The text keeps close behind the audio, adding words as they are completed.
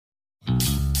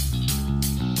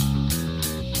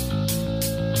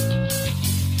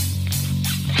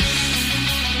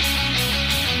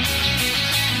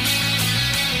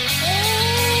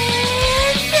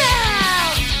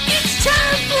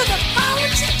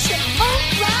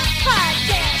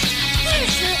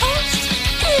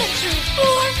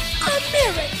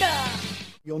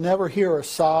never hear a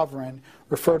sovereign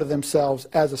refer to themselves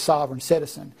as a sovereign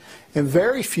citizen. And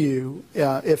very few,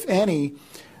 if any,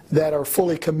 that are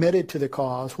fully committed to the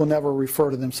cause will never refer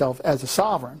to themselves as a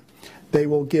sovereign. They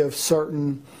will give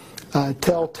certain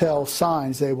telltale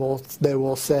signs. They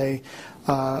will say,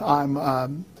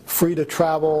 I'm free to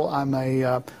travel, I'm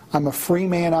a free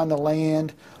man on the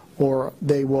land, or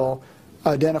they will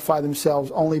identify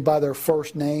themselves only by their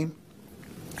first name.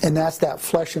 And that's that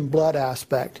flesh and blood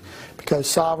aspect, because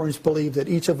sovereigns believe that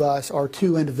each of us are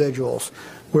two individuals.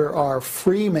 We're our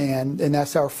free man, and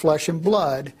that's our flesh and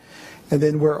blood, and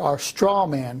then we're our straw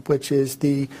man, which is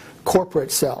the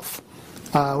corporate self,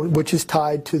 which is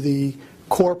tied to the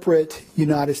corporate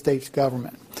United States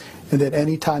government. And that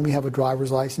any time you have a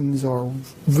driver's license or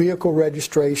vehicle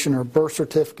registration or birth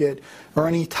certificate or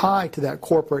any tie to that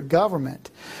corporate government,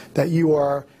 that you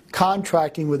are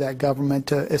contracting with that government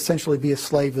to essentially be a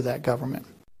slave to that government.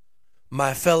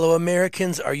 My fellow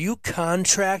Americans, are you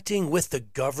contracting with the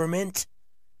government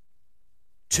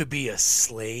to be a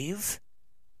slave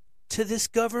to this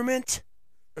government?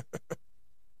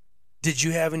 Did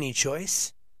you have any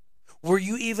choice? Were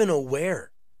you even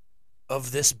aware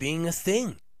of this being a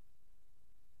thing?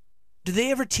 Did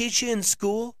they ever teach you in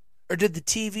school? Or did the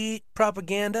TV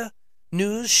propaganda,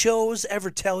 news shows ever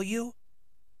tell you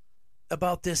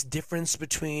about this difference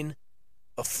between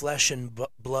a flesh and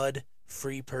blood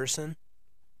free person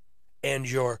and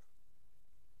your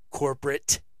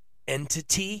corporate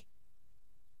entity,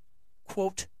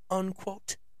 quote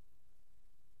unquote?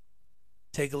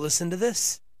 Take a listen to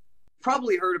this.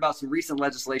 Probably heard about some recent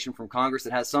legislation from Congress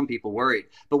that has some people worried.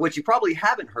 But what you probably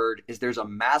haven't heard is there's a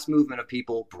mass movement of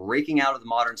people breaking out of the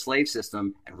modern slave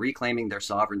system and reclaiming their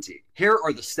sovereignty. Here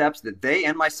are the steps that they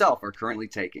and myself are currently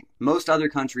taking. Most other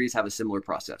countries have a similar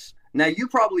process. Now, you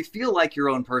probably feel like your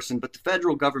own person, but the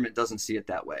federal government doesn't see it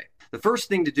that way. The first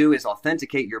thing to do is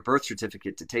authenticate your birth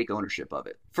certificate to take ownership of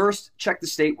it. First, check the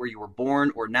state where you were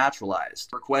born or naturalized.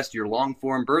 Request your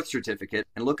long-form birth certificate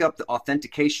and look up the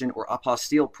authentication or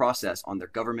apostille process on their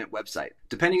government website.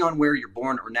 Depending on where you're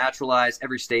born or naturalized,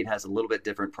 every state has a little bit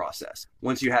different process.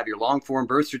 Once you have your long-form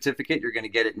birth certificate, you're going to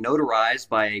get it notarized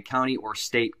by a county or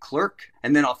state clerk,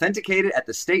 and then authenticate it at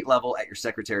the state level at your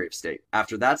Secretary of State.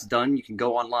 After that's done, you can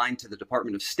go online to the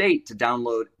Department of State to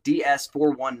download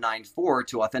DS4194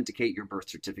 to authenticate your birth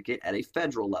certificate at a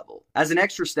federal level. As an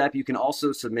extra step, you can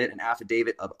also submit an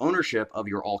affidavit of ownership of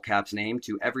your all caps name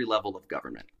to every level of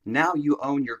government. Now you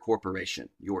own your corporation,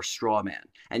 your straw man,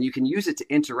 and you can use it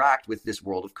to interact with this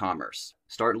world of commerce.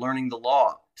 Start learning the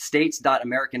law.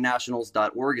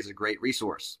 States.americannationals.org is a great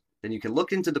resource. Then you can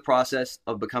look into the process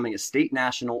of becoming a state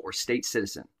national or state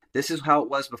citizen. This is how it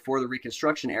was before the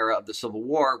Reconstruction era of the Civil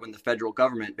War, when the federal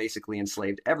government basically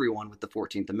enslaved everyone with the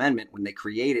 14th Amendment when they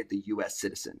created the U.S.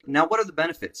 citizen. Now, what are the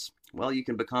benefits? Well, you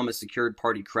can become a secured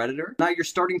party creditor. Now you're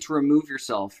starting to remove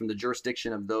yourself from the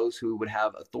jurisdiction of those who would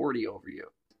have authority over you.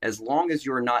 As long as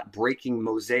you're not breaking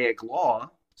Mosaic law,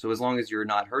 so as long as you're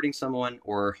not hurting someone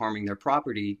or harming their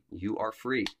property, you are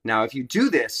free. Now, if you do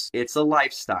this, it's a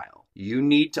lifestyle. You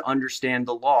need to understand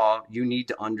the law. You need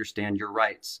to understand your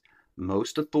rights.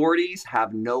 Most authorities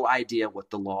have no idea what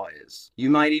the law is. You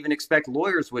might even expect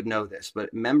lawyers would know this,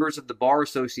 but members of the Bar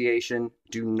Association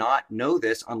do not know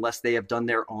this unless they have done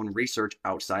their own research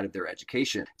outside of their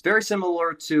education. It's very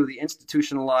similar to the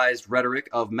institutionalized rhetoric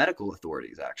of medical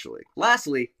authorities, actually.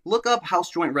 Lastly, look up House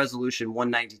Joint Resolution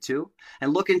 192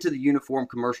 and look into the Uniform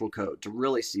Commercial Code to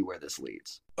really see where this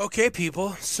leads. Okay,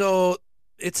 people, so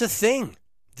it's a thing.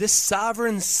 This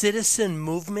sovereign citizen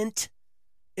movement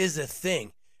is a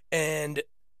thing. And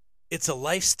it's a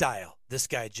lifestyle, this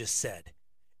guy just said.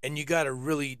 And you got to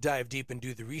really dive deep and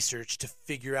do the research to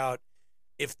figure out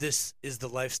if this is the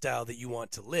lifestyle that you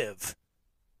want to live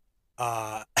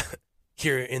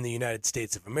here in the United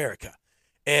States of America.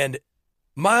 And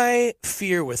my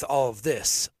fear with all of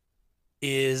this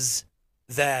is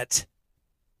that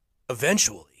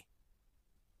eventually,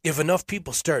 if enough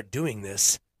people start doing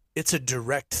this, it's a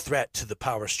direct threat to the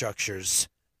power structures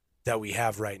that we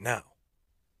have right now.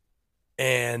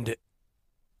 And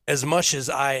as much as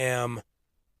I am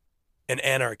an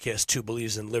anarchist who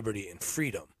believes in liberty and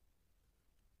freedom,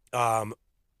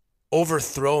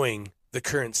 overthrowing the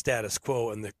current status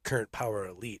quo and the current power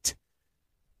elite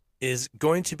is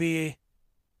going to be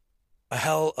a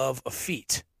hell of a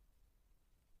feat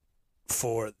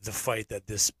for the fight that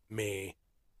this may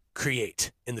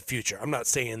create in the future. I'm not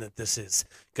saying that this is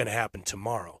going to happen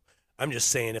tomorrow. I'm just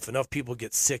saying if enough people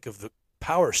get sick of the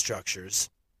power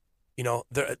structures, you know,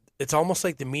 it's almost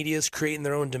like the media is creating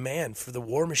their own demand for the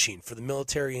war machine, for the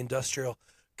military-industrial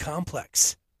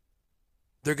complex.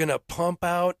 They're going to pump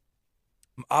out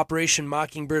Operation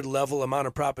Mockingbird level amount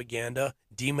of propaganda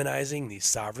demonizing these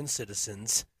sovereign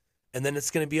citizens, and then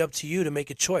it's going to be up to you to make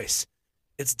a choice.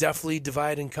 It's definitely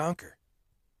divide and conquer.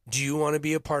 Do you want to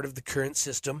be a part of the current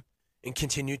system and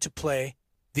continue to play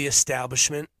the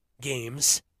establishment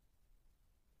games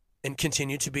and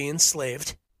continue to be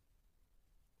enslaved?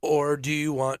 Or do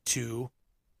you want to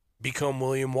become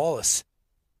William Wallace,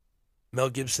 Mel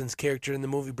Gibson's character in the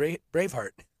movie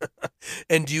Braveheart?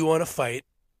 And do you want to fight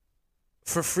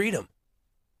for freedom?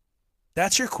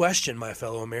 That's your question, my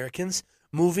fellow Americans,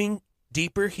 moving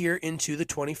deeper here into the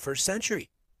 21st century.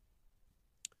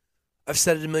 I've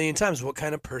said it a million times. What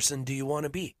kind of person do you want to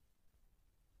be?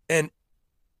 And,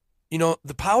 you know,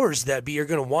 the powers that be are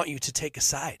going to want you to take a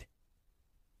side.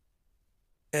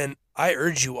 And I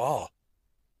urge you all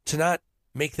to not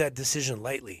make that decision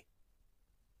lightly.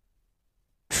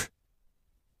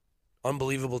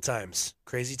 Unbelievable times,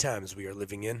 crazy times we are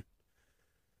living in.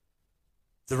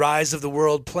 The rise of the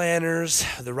world planners,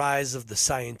 the rise of the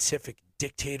scientific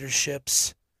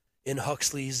dictatorships in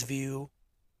Huxley's view,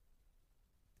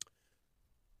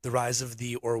 the rise of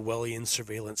the Orwellian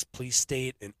surveillance police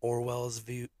state in Orwell's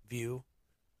view,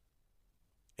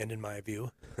 and in my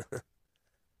view.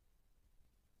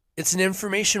 It's an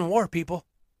information war, people.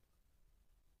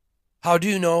 How do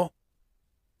you know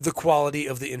the quality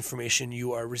of the information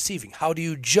you are receiving? How do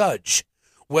you judge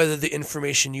whether the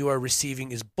information you are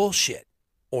receiving is bullshit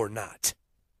or not?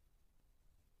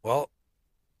 Well,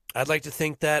 I'd like to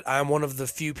think that I'm one of the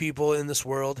few people in this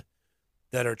world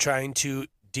that are trying to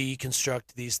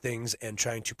deconstruct these things and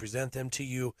trying to present them to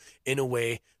you in a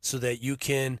way so that you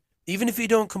can, even if you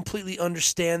don't completely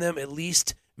understand them, at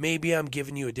least maybe I'm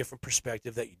giving you a different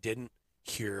perspective that you didn't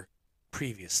hear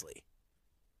previously.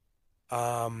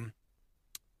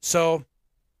 So,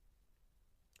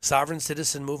 sovereign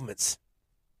citizen movements.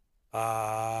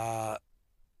 Pretty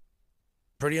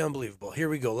unbelievable. Here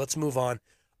we go. Let's move on.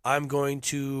 I'm going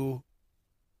to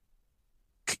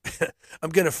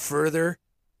further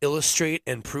illustrate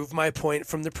and prove my point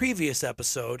from the previous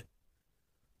episode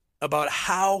about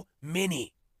how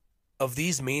many of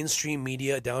these mainstream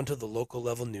media down to the local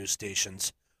level news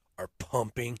stations are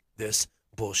pumping this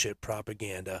bullshit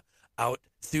propaganda out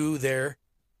through their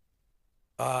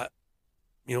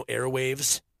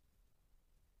airwaves,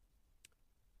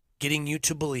 getting you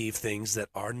to believe things that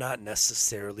are not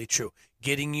necessarily true,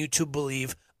 getting you to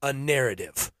believe a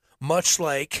narrative, much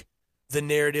like the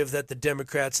narrative that the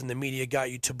Democrats and the media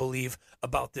got you to believe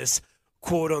about this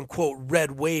quote-unquote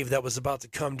red wave that was about to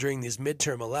come during these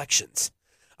midterm elections.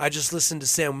 I just listened to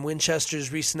Sam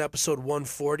Winchester's recent episode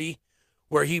 140,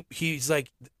 where he's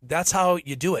like, that's how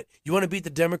you do it. You want to beat the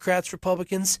Democrats,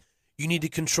 Republicans? You need to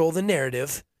control the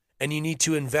narrative, and you need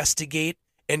to investigate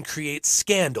and create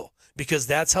scandal, because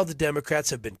that's how the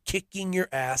Democrats have been kicking your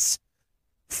ass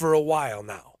for a while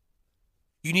now.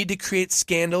 You need to create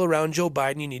scandal around Joe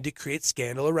Biden. You need to create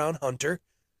scandal around Hunter.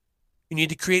 You need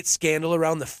to create scandal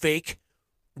around the fake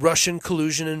Russian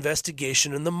collusion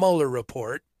investigation and the Mueller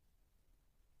report.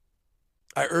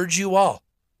 I urge you all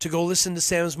to go listen to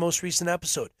Sam's most recent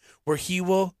episode, where he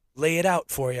will lay it out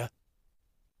for you.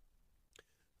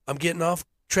 I'm getting off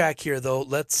track here, though.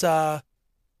 Let's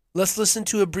listen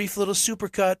to a brief little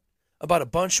supercut about a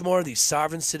bunch more of these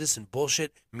sovereign citizen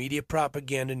bullshit media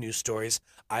propaganda news stories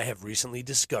I have recently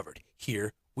discovered.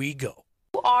 Here we go.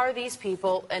 Who are these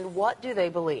people and what do they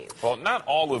believe? Well, not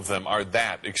all of them are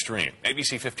that extreme.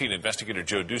 ABC 15 investigator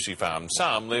Joe Ducey found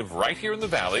some live right here in the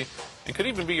valley and could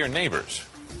even be your neighbors.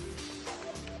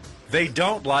 They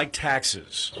don't like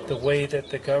taxes. The way that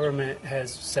the government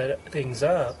has set things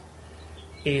up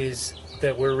is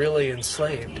that we're really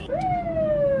enslaved.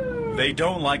 They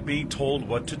don't like being told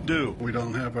what to do. We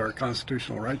don't have our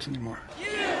constitutional rights anymore.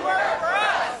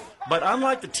 But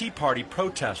unlike the Tea Party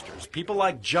protesters, people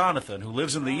like Jonathan, who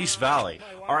lives in the East Valley,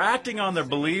 are acting on their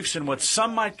beliefs in what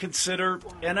some might consider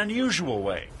an unusual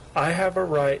way. I have a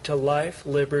right to life,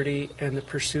 liberty, and the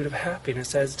pursuit of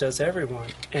happiness, as does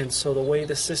everyone. And so the way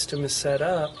the system is set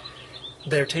up,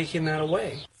 they're taking that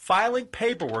away. Filing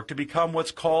paperwork to become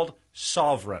what's called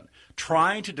sovereign,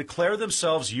 trying to declare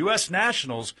themselves U.S.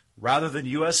 nationals rather than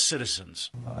U.S.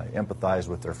 citizens. I empathize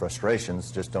with their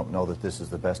frustrations, just don't know that this is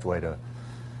the best way to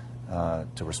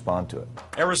respond to it.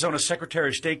 Arizona Secretary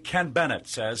of State Ken Bennett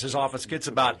says his office gets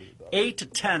about 8 to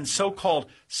 10 so-called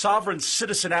sovereign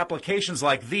citizen applications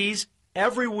like these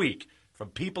every week from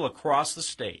people across the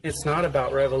state. It's not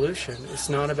about revolution. It's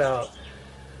not about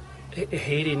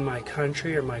hating my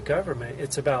country or my government.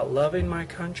 It's about loving my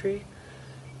country,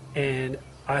 and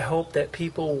I hope that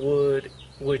people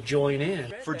would join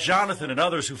in. For Jonathan and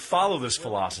others who follow this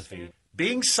philosophy,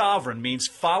 Being sovereign means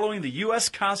following the U.S.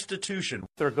 Constitution.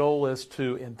 Their goal is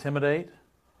to intimidate,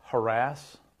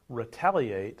 harass,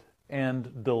 retaliate,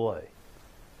 and delay.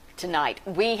 Tonight,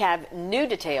 we have new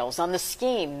details on the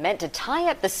scheme meant to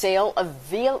tie up the sale of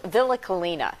Villa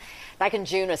Colina. Back in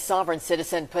June, a sovereign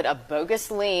citizen put a bogus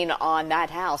lien on that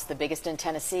house, the biggest in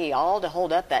Tennessee, all to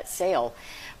hold up that sale.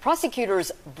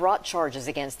 Prosecutors brought charges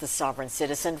against the sovereign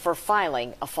citizen for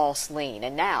filing a false lien,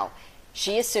 and now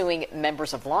she is suing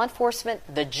members of law enforcement,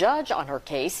 the judge on her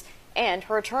case, and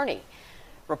her attorney.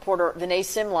 Reporter Vinay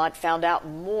Simlat found out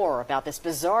more about this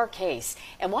bizarre case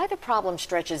and why the problem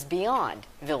stretches beyond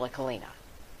Villa Colina.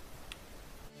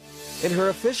 In her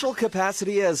official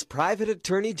capacity as private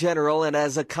attorney general and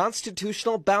as a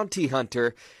constitutional bounty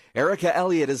hunter, Erica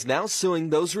Elliott is now suing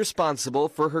those responsible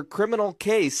for her criminal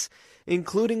case,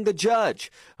 including the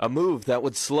judge, a move that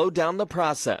would slow down the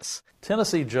process.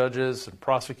 Tennessee judges and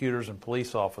prosecutors and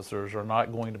police officers are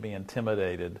not going to be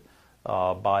intimidated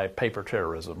by paper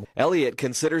terrorism. Elliott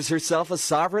considers herself a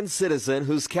sovereign citizen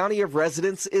whose county of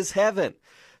residence is heaven.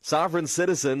 Sovereign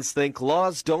citizens think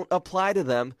laws don't apply to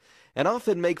them and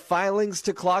often make filings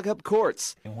to clog up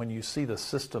courts. And when you see the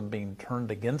system being turned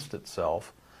against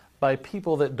itself by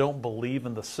people that don't believe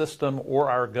in the system or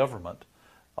our government,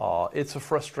 it's a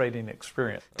frustrating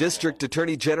experience. District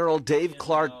Attorney General Dave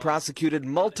Clark prosecuted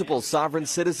multiple sovereign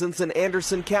citizens in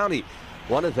Anderson County.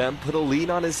 One of them put a lien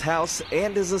on his house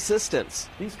and his assistants.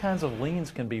 These kinds of liens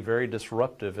can be very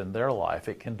disruptive in their life.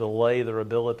 It can delay their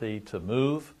ability to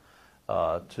move,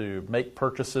 to make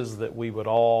purchases that we would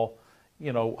all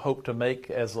hope to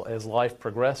make as life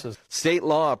progresses. State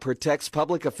law protects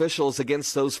public officials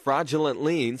against those fraudulent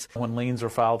liens. When liens are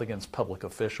filed against public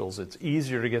officials, it's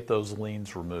easier to get those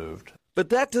liens removed. But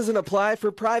that doesn't apply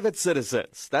for private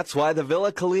citizens. That's why the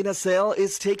Villa Colina sale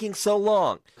is taking so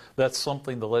long. That's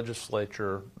something the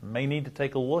legislature may need to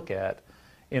take a look at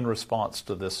in response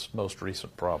to this most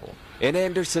recent problem. In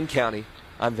Anderson County,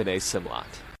 I'm Vinay Simlat.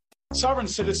 Sovereign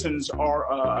citizens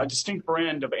are a distinct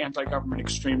brand of anti-government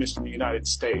extremists in the United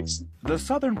States. The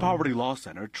Southern Poverty Law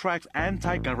Center tracks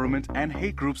anti-government and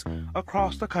hate groups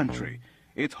across the country.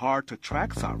 It's hard to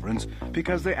track sovereigns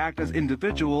because they act as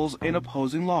individuals in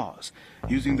opposing laws,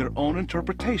 using their own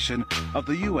interpretation of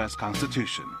the U.S.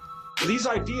 Constitution. These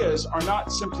ideas are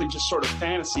not simply just sort of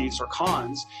fantasies or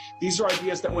cons. These are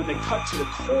ideas that when they cut to the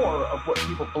core of what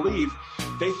people believe,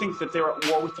 they think that they're at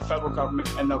war with the federal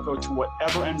government and they'll go to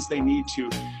whatever ends they need to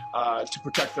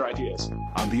protect their ideas.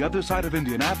 On the other side of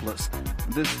Indianapolis,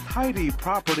 this tidy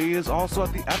property is also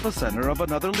at the epicenter of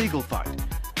another legal fight.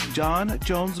 John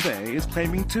Jones Bay is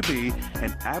claiming to be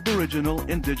an Aboriginal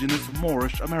Indigenous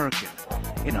Moorish American.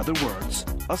 In other words,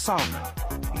 a sovereign.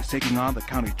 He's taking on the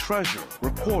county treasurer,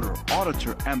 recorder,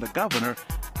 auditor, and the governor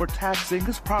for taxing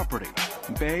his property.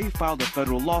 Bay filed a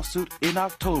federal lawsuit in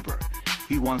October.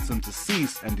 He wants them to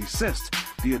cease and desist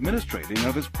the administrating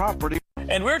of his property.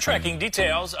 And we're tracking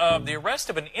details of the arrest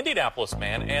of an Indianapolis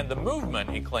man and the movement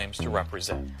he claims to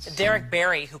represent. Derek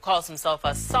Berry, who calls himself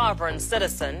a sovereign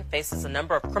citizen, faces a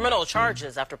number of criminal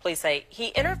charges after police say he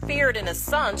interfered in his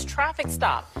son's traffic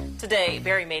stop. Today,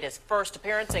 Berry made his first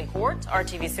appearance in court.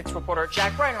 RTV6 reporter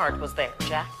Jack Reinhardt was there.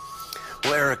 Jack?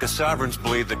 Well, Erica, sovereigns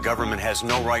believe the government has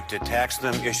no right to tax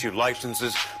them, issue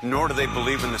licenses, nor do they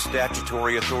believe in the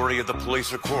statutory authority of the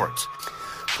police or courts.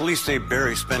 Police say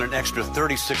Berry spent an extra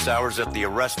 36 hours at the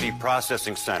arrestee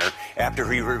processing center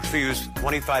after he refused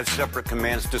 25 separate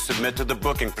commands to submit to the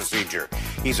booking procedure.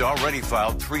 He's already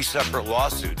filed 3 separate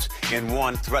lawsuits, in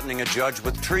one threatening a judge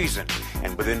with treason.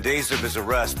 And within days of his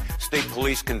arrest, state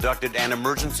police conducted an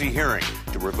emergency hearing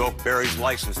to revoke Berry's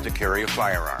license to carry a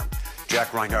firearm.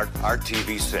 Jack Reinhardt,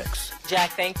 RTV6.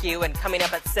 Jack, thank you. And coming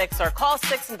up at 6, our Call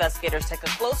 6 investigators take a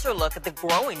closer look at the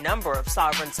growing number of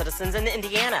sovereign citizens in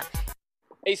Indiana.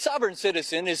 A sovereign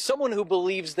citizen is someone who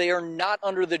believes they are not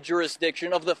under the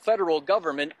jurisdiction of the federal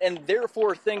government and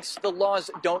therefore thinks the laws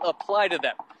don't apply to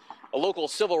them. A local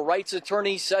civil rights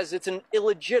attorney says it's an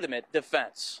illegitimate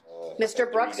defense.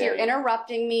 Mr. Brooks, you're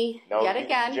interrupting me yet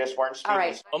again. Just weren't speaking. All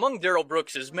right. Among Darrell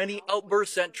Brooks's many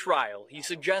outbursts at trial, he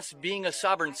suggests being a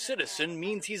sovereign citizen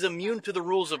means he's immune to the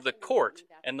rules of the court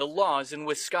and the laws in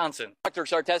Wisconsin. Dr.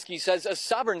 Sarteski says a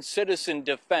sovereign citizen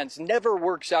defense never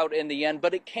works out in the end,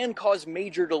 but it can cause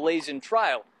major delays in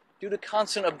trial due to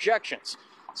constant objections,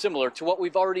 similar to what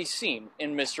we've already seen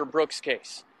in Mr. Brooks'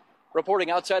 case.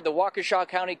 Reporting outside the Waukesha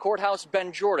County Courthouse,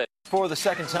 Ben Jordan. For the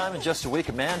second time in just a week,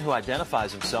 a man who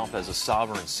identifies himself as a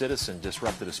sovereign citizen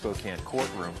disrupted a Spokane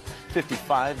courtroom.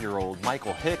 55-year-old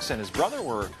Michael Hicks and his brother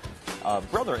were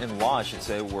brother-in-law, I should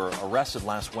say, were arrested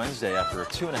last Wednesday after a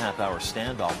 2.5-hour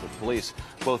standoff with police.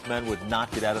 Both men would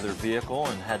not get out of their vehicle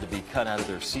and had to be cut out of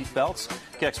their seatbelts.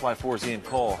 KXY4's Ian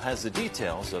Cole has the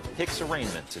details of Hicks'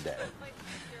 arraignment today.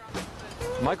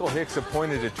 Michael Hicks'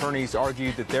 appointed attorneys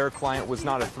argued that their client was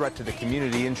not a threat to the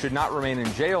community and should not remain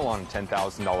in jail on a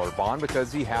 $10,000 bond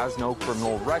because he has no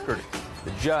criminal record.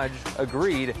 The judge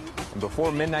agreed, and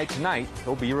before midnight tonight,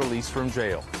 he'll be released from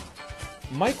jail.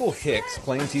 Michael Hicks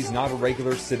claims he's not a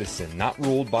regular citizen, not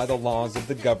ruled by the laws of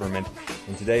the government.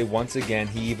 And today, once again,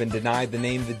 he even denied the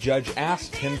name the judge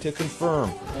asked him to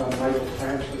confirm.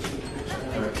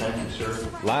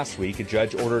 Last week, a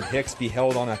judge ordered Hicks be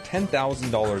held on a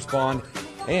 $10,000 bond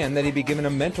and that he be given a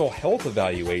mental health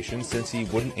evaluation since he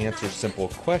wouldn't answer simple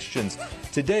questions.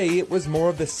 Today, it was more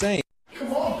of the same.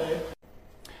 Come on, babe.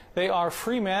 They are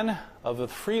free men of the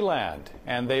free land,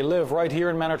 and they live right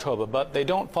here in Manitoba, but they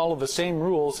don't follow the same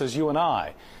rules as you and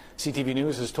I. CTV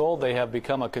News is told they have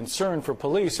become a concern for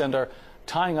police and are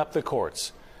tying up the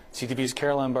courts. CTV's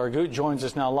Caroline Bargut joins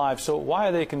us now live. So why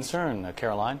are they concerned,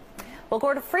 Caroline? Well,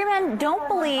 Gordon, free men don't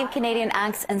believe Canadian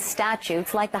acts and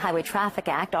statutes like the Highway Traffic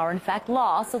Act are in fact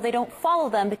law, so they don't follow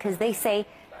them because they say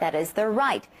that is their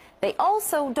right. They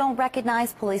also don't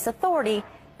recognize police authority,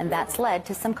 and that's led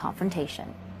to some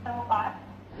confrontation.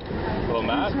 Hello,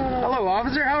 Matt. Hello,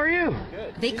 officer. How are you?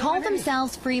 Good. They call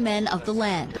themselves free men of the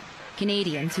land,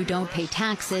 Canadians who don't pay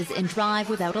taxes and drive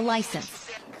without a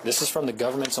license. This is from the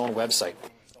government's own website.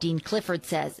 Dean Clifford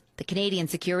says the Canadian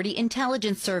Security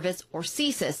Intelligence Service, or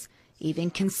CSIS,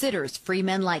 even considers free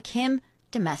men like him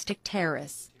domestic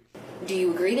terrorists. Do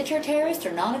you agree that you're a terrorist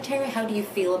or not a terrorist? How do you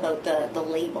feel about the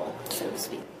label, so to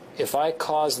speak? If I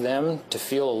cause them to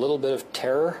feel a little bit of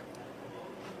terror,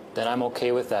 then I'm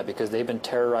okay with that because they've been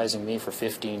terrorizing me for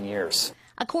 15 years.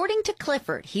 According to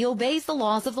Clifford, he obeys the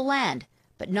laws of the land,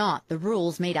 but not the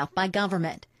rules made up by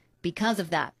government. Because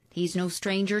of that, he's no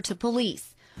stranger to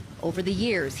police. Over the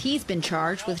years, he's been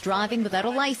charged with driving without a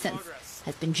license,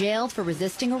 has been jailed for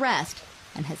resisting arrest,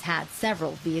 and has had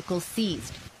several vehicles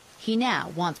seized. He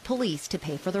now wants police to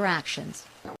pay for their actions.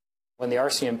 When the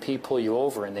RCMP pull you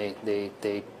over and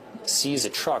they seize a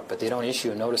truck, but they don't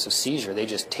issue a notice of seizure, they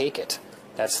just take it.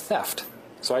 That's theft.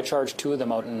 So I charged 2 of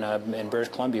them out in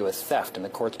British Columbia with theft, and the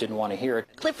courts didn't want to hear it.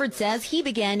 Clifford says he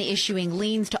began issuing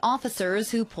liens to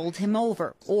officers who pulled him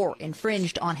over or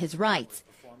infringed on his rights.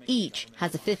 Each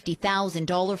has a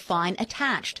 $50,000 fine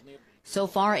attached. So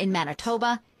far in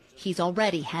Manitoba, he's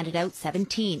already handed out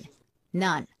 17.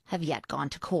 None have yet gone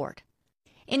to court.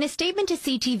 In a statement to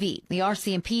CTV, the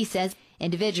RCMP says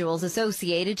individuals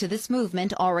associated to this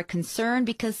movement are a concern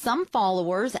because some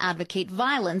followers advocate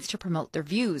violence to promote their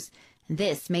views.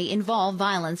 This may involve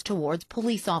violence towards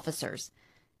police officers,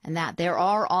 and that there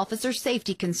are officer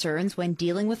safety concerns when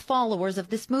dealing with followers of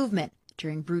this movement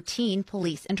during routine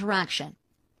police interaction.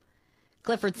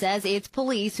 Clifford says it's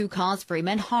police who cause free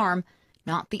men harm,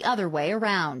 not the other way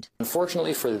around.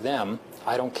 Unfortunately for them,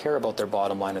 I don't care about their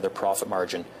bottom line or their profit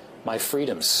margin. My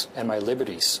freedoms and my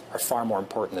liberties are far more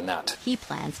important than that. He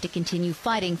plans to continue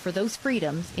fighting for those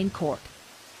freedoms in court.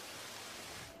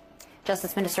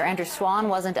 Justice Minister Andrew Swan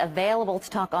wasn't available to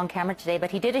talk on camera today,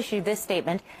 but he did issue this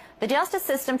statement. The justice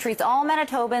system treats all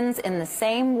Manitobans in the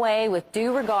same way with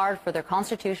due regard for their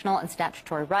constitutional and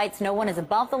statutory rights. No one is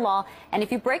above the law, and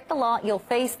if you break the law, you'll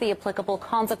face the applicable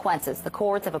consequences. The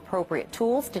courts have appropriate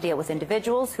tools to deal with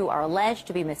individuals who are alleged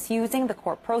to be misusing the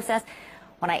court process.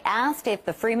 When I asked if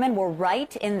the freemen were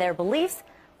right in their beliefs,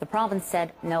 the province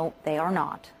said no, they are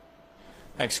not.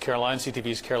 Thanks, Caroline.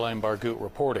 CTV's Caroline Bargut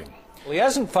reporting. Well, he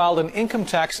hasn't filed an income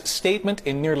tax statement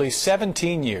in nearly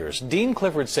 17 years. Dean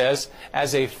Clifford says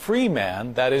as a free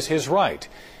man, that is his right.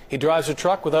 He drives a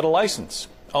truck without a license,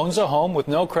 owns a home with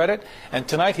no credit, and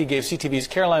tonight he gave CTV's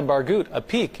Caroline Bargut a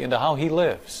peek into how he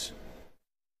lives.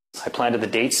 I planted the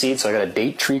date seed, so I got a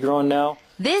date tree growing now.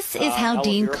 This is how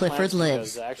Dean Clifford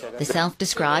lives. The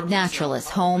self-described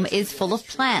naturalist home is full of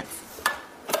plants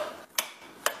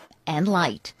and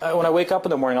light. When I wake up in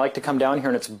the morning, I like to come down here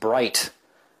and it's bright.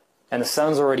 And the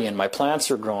sun's already in. My plants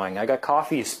are growing. I got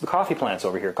coffee plants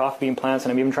over here, coffee bean plants,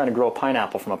 and I'm even trying to grow a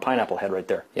pineapple from a pineapple head right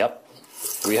there. Yep.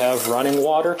 We have running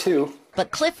water, too.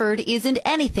 But Clifford isn't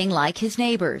anything like his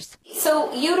neighbors.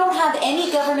 So you don't have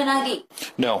any government ID?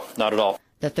 No, not at all.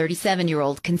 The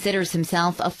 37-year-old considers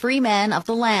himself a free man of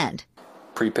the land.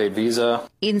 Prepaid visa.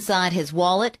 Inside his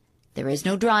wallet, there is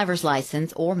no driver's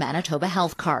license or Manitoba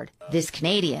health card. This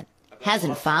Canadian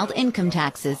hasn't filed income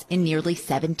taxes in nearly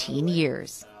 17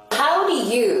 years. How do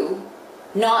you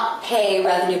not pay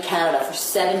Revenue Canada for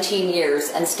 17 years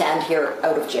and stand here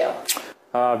out of jail?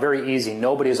 Very easy.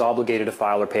 Nobody is obligated to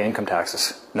file or pay income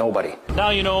taxes. Nobody. Now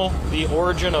you know the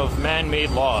origin of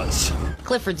man-made laws.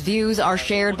 Clifford's views are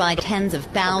shared by tens of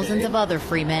thousands of other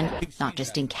free men, not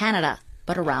just in Canada,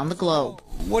 but around the globe.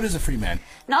 What is a free man?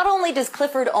 Not only does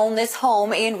Clifford own this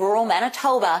home in rural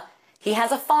Manitoba, he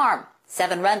has a farm,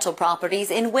 7 rental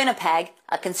properties in Winnipeg,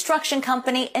 a construction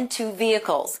company, and 2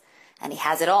 vehicles. And he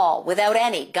has it all without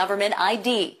any government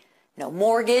ID. No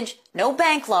mortgage, no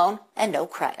bank loan, and no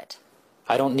credit.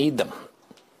 I don't need them.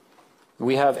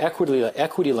 We have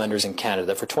equity lenders in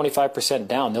Canada. For 25%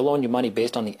 down, they'll loan you money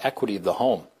based on the equity of the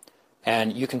home.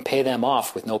 And you can pay them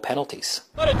off with no penalties.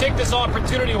 I'm going to take this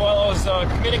opportunity while I was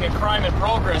committing a crime in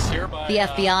progress here. The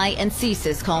FBI and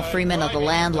CSIS call free men of the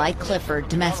land like Clifford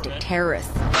domestic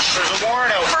terrorists. There's a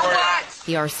warrant out for what?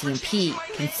 The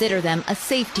RCMP consider them a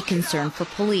safety concern for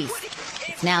police.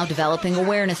 It's now developing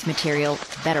awareness material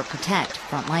to better protect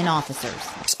frontline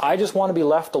officers. I just want to be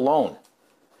left alone.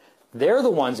 They're the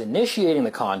ones initiating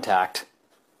the contact.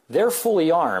 They're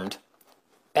fully armed.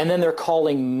 And then they're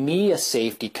calling me a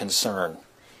safety concern.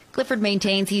 Clifford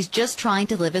maintains he's just trying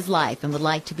to live his life and would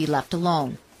like to be left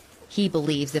alone. He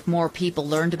believes if more people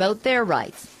learned about their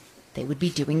rights, they would be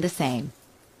doing the same.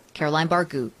 Caroline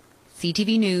Bargout,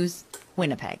 CTV News,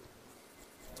 Winnipeg.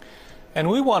 And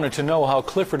we wanted to know how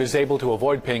Clifford is able to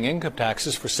avoid paying income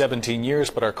taxes for 17 years,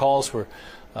 but our calls were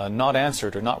not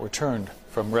answered or not returned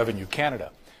from Revenue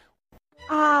Canada.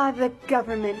 Ah, the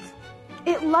government.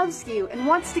 It loves you and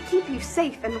wants to keep you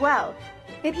safe and well.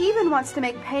 It even wants to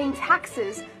make paying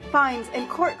taxes, fines, and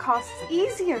court costs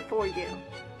easier for you.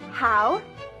 How?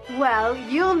 Well,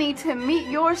 you'll need to meet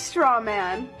your straw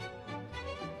man.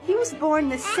 He was born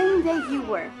the same day you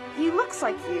were. He looks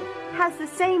like you, has the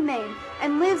same name,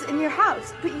 and lives in your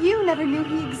house, but you never knew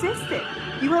he existed.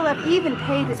 You will have even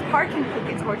paid his parking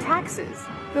tickets or taxes.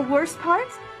 The worst part?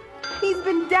 He's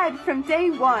been dead from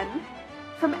day one.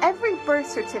 From every birth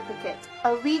certificate,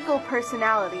 a legal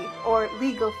personality, or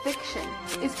legal fiction,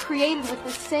 is created with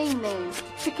the same name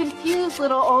to confuse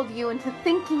little old you into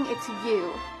thinking it's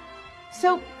you.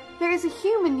 So, there is a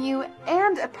human you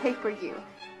and a paper you,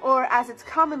 or as it's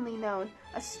commonly known,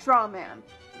 a straw man.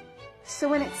 So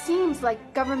when it seems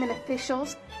like government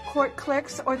officials, court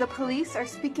clerks, or the police are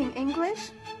speaking English,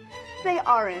 they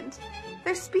aren't.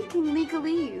 They're speaking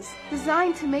legalese,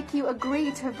 designed to make you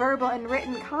agree to verbal and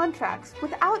written contracts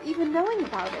without even knowing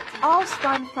about it, all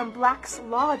spun from Black's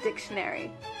Law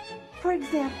Dictionary. For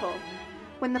example,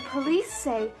 when the police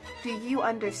say, "Do you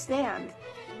understand?"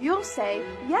 you'll say,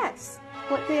 "Yes."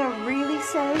 What they are really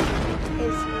saying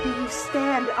is, "Do you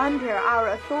stand under our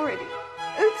authority?"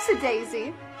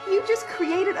 Oops-a-daisy, you just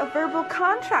created a verbal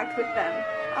contract with them.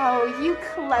 Oh, you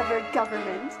clever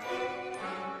government.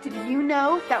 Did you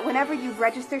know that whenever you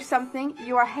register something,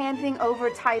 you are handing over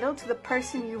title to the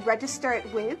person you register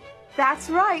it with?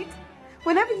 That's right.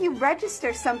 Whenever you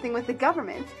register something with the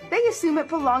government, they assume it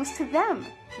belongs to them.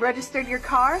 Registered your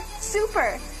car?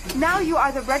 Super! Now you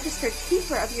are the registered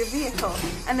keeper of your vehicle,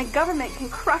 and the government can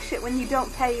crush it when you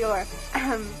don't pay your,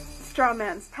 straw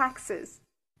man's taxes.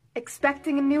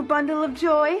 Expecting a new bundle of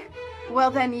joy?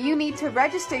 Well, then you need to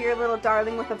register your little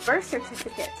darling with a birth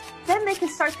certificate. Then they can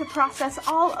start the process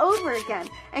all over again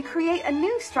and create a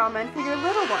new straw man for your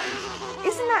little one.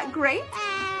 Isn't that great?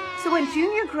 So when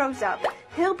Junior grows up,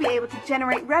 he'll be able to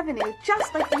generate revenue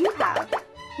just like you have.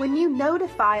 When you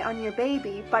notify on your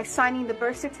baby by signing the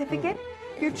birth certificate,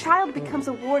 your child becomes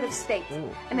a ward of state.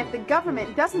 And if the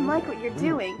government doesn't like what you're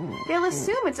doing, they'll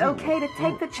assume it's okay to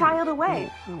take the child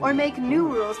away or make new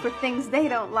rules for things they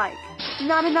don't like.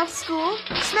 Not enough school?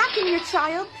 Smacking your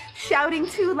child? Shouting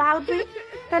too loudly?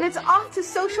 Then it's off to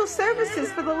social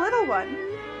services for the little one.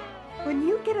 When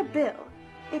you get a bill,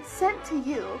 it's sent to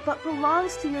you but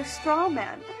belongs to your straw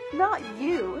man, not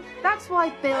you. That's why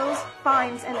bills,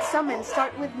 fines, and summons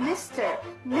start with Mr.,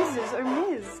 Mrs., or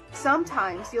Ms.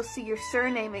 Sometimes you'll see your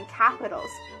surname in capitals,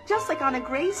 just like on a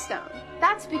gravestone.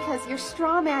 That's because your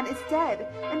straw man is dead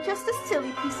and just a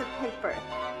silly piece of paper,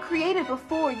 created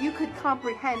before you could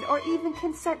comprehend or even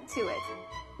consent to it.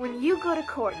 When you go to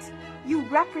court, you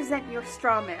represent your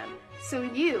straw man. So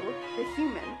you, the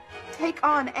human, take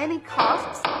on any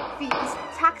costs, fees,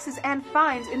 taxes, and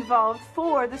fines involved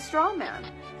for the straw man.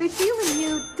 The human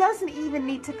you doesn't even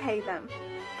need to pay them.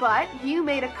 But you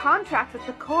made a contract with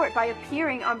the court by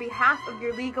appearing on behalf of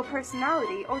your legal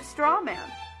personality or straw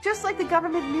man, just like the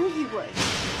government knew you would.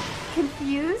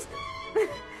 Confused?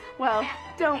 Well,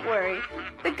 don't worry.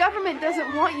 The government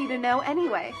doesn't want you to know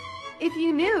anyway. If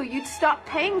you knew, you'd stop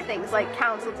paying things like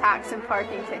council tax and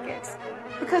parking tickets.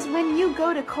 Because when you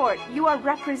go to court, you are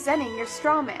representing your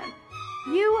straw man.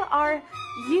 You are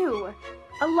you.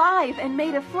 alive and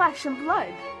made of flesh and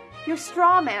blood. Your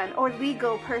straw man or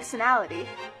legal personality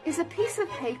is a piece of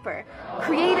paper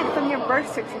created from your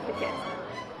birth certificate.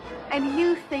 And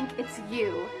you think it's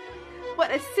you.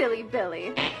 What a silly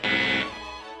Billy.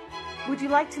 Would you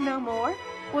like to know more?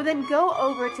 Well, then go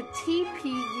over to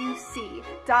tpuc.org.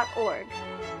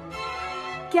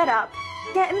 Get up,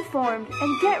 get informed,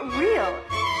 and get real.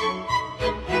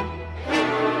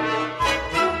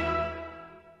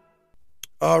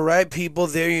 All right, people,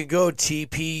 there you go. tpuc.com.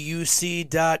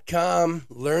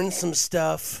 Learn some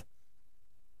stuff.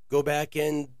 Go back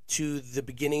into the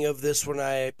beginning of this when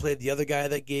I played the other guy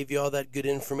that gave you all that good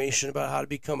information about how to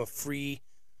become a free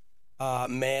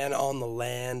man on the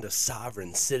land, a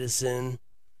sovereign citizen.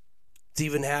 It's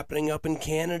even happening up in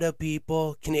Canada,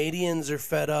 people. Canadians are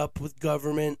fed up with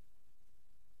government,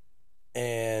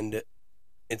 and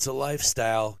it's a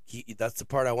lifestyle. That's the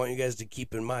part I want you guys to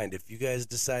keep in mind. If you guys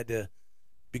decide to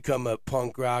become a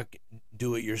punk rock,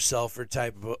 do-it-yourselfer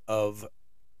type of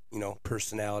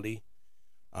personality,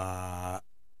 and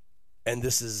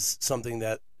this is something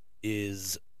that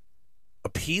is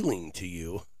appealing to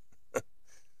you,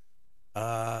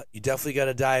 you definitely got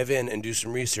to dive in and do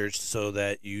some research so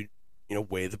that you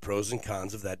weigh the pros and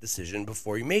cons of that decision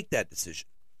before you make that decision.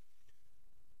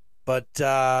 But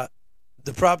the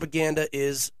propaganda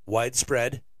is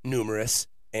widespread, numerous,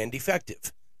 and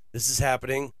effective. This is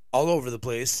happening all over the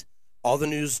place. All the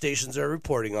news stations are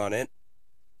reporting on it.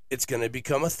 It's going to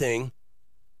become a thing,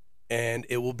 and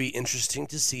it will be interesting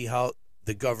to see how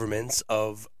the governments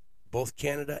of both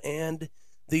Canada and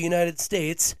the United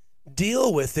States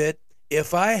deal with it.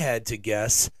 If I had to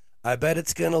guess, I bet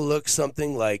it's going to look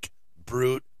something like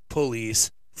brute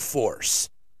police force.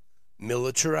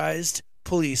 Militarized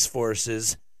police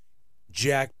forces,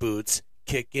 jackboots,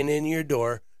 kicking in your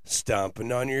door,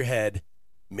 stomping on your head,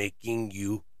 making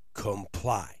you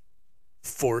comply,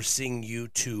 forcing you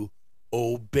to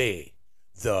obey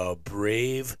the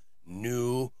brave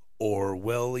new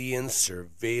Orwellian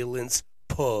surveillance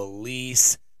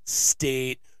police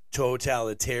state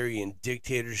totalitarian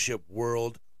dictatorship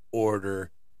world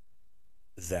order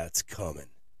that's coming.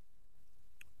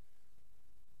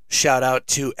 Shout out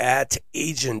to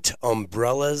 @Agent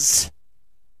Umbrellas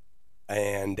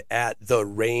and @The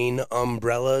Rain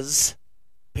Umbrellas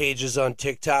pages on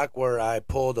TikTok, where I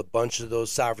pulled a bunch of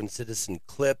those sovereign citizen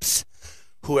clips.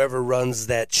 Whoever runs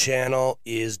that channel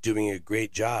is doing a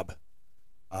great job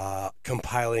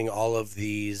compiling all of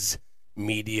these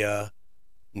media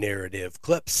narrative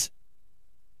clips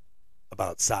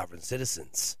about sovereign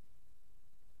citizens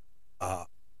all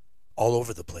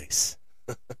over the place.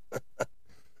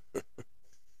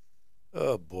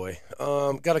 Oh boy.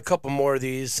 Got a couple more of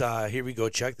these. Here we go.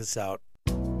 Check this out.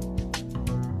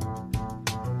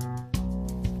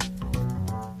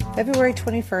 February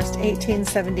 21st,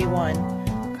 1871,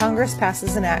 Congress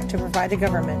passes an act to provide a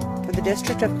government for the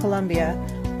District of Columbia,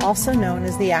 also known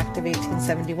as the Act of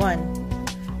 1871.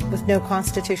 With no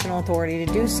constitutional authority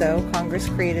to do so, Congress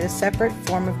created a separate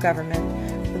form of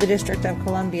government for the District of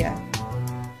Columbia,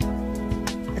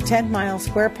 a 10-mile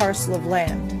square parcel of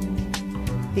land.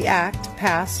 The act,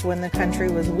 passed when the country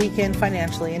was weakened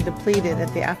financially and depleted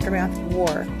at the aftermath of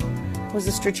war, was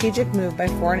a strategic move by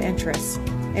foreign interests,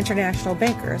 international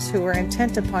bankers who were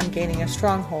intent upon gaining a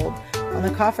stronghold on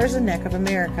the coffers and neck of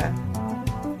America.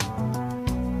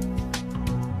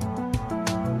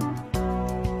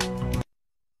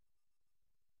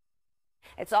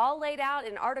 It's all laid out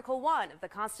in Article 1 of the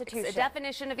Constitution. It's a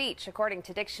definition of each, according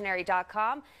to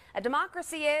dictionary.com. A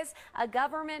democracy is a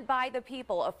government by the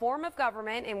people, a form of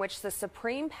government in which the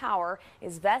supreme power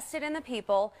is vested in the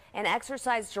people and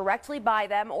exercised directly by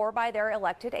them or by their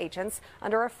elected agents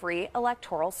under a free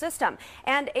electoral system.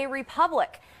 And a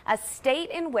republic, a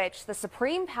state in which the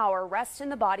supreme power rests in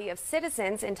the body of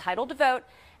citizens entitled to vote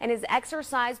and is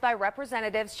exercised by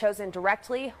representatives chosen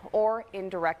directly or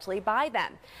indirectly by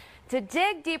them. To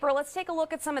dig deeper, let's take a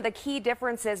look at some of the key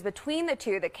differences between the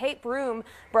two that Kate Broom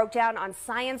broke down on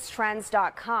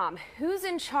ScienceTrends.com. Who's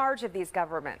in charge of these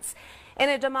governments? In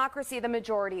a democracy, the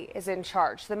majority is in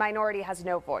charge. The minority has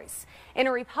no voice. In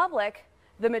a republic,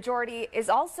 the majority is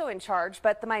also in charge,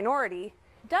 but the minority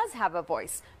does have a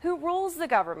voice. Who rules the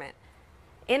government?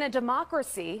 In a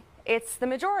democracy, it's the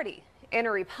majority. In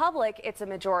a republic, it's a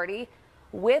majority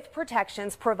with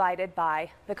protections provided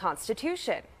by the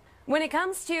Constitution. When it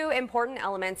comes to important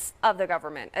elements of the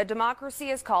government, a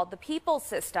democracy is called the people's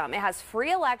system. It has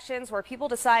free elections where people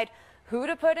decide who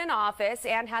to put in office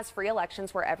and has free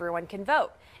elections where everyone can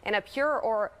vote. In a pure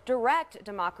or direct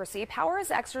democracy, power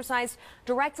is exercised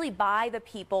directly by the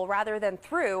people rather than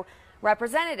through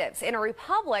representatives. In a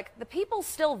republic, the people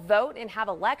still vote and have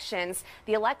elections.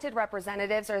 The elected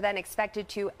representatives are then expected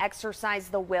to exercise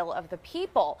the will of the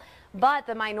people. But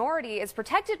the minority is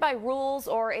protected by rules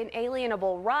or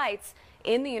inalienable rights.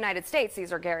 In the United States,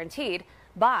 these are guaranteed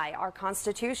by our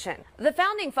Constitution. The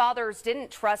Founding Fathers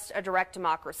didn't trust a direct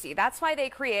democracy. That's why they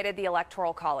created the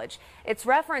Electoral College. It's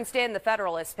referenced in the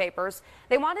Federalist Papers.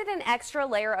 They wanted an extra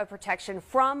layer of protection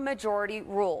from majority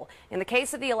rule. In the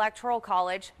case of the Electoral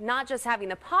College, not just having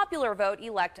the popular vote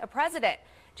elect a president.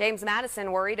 James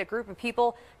Madison worried a group of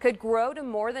people could grow to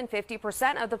more than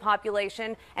 50% of the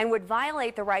population and would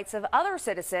violate the rights of other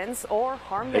citizens or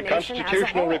harm the nation as a whole. A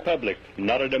constitutional republic,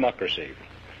 not a democracy.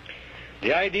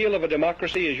 The ideal of a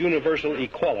democracy is universal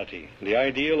equality. The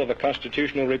ideal of a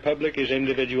constitutional republic is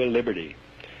individual liberty.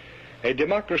 A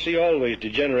democracy always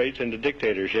degenerates into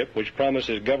dictatorship, which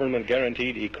promises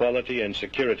government-guaranteed equality and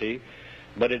security,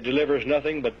 but it delivers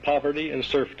nothing but poverty and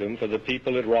serfdom for the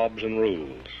people it robs and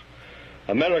rules.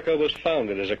 America was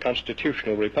founded as a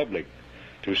constitutional republic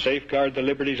to safeguard the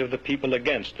liberties of the people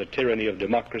against the tyranny of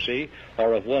democracy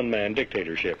or of one-man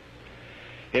dictatorship.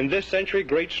 In this century,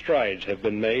 great strides have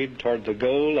been made toward the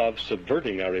goal of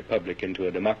subverting our republic into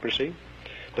a democracy.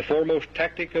 The foremost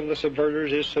tactic of the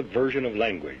subverters is subversion of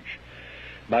language.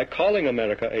 By calling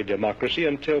America a democracy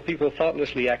until people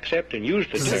thoughtlessly accept and use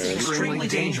the term. This is extremely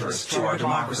dangerous to our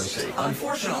democracy.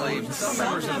 Unfortunately, some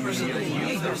members of the media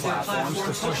use their platforms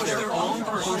to push their own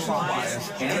personal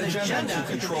bias and agenda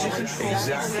to control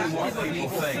exactly what people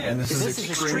think. And this is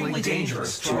extremely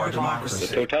dangerous to our democracy.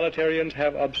 The totalitarians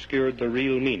have obscured the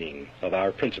real meaning of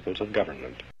our principles of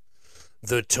government.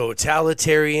 The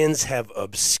totalitarians have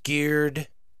obscured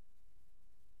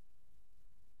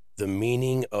the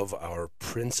meaning of our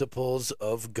principles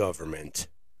of government.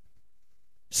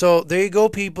 So there you go,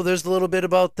 people. There's a little bit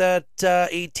about that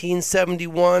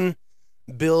 1871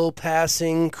 bill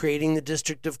passing, creating the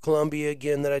District of Columbia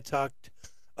again that I talked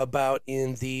about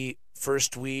in the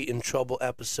first We in Trouble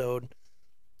episode.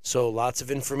 So lots of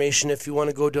information if you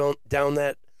want to go down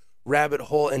that rabbit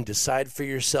hole and decide for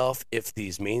yourself if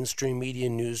these mainstream media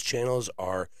news channels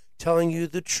are telling you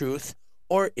the truth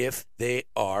or if they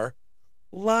are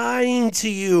lying to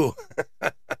you.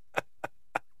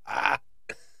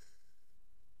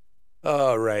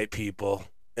 All right, people.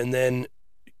 And then,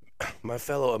 my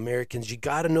fellow Americans, you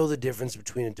got to know the difference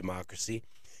between a democracy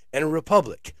and a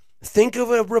republic. Think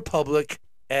of a republic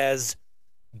as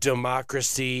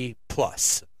democracy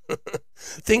plus.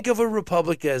 Think of a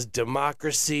republic as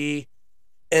democracy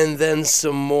and then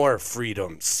some more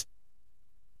freedoms.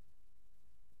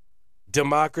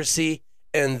 Democracy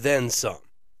and then some.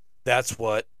 That's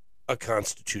what a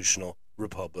constitutional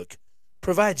republic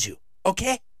provides you.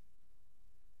 Okay?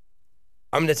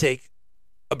 I'm going to take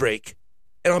a break,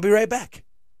 and I'll be right back.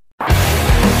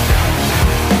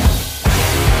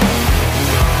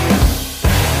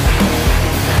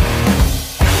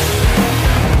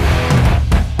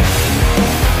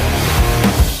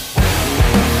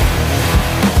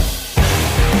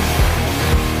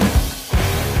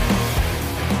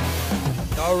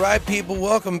 All right, people,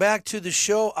 welcome back to the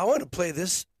show. I want to play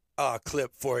this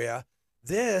clip for you.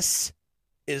 This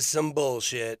is some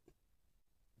bullshit.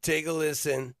 Take a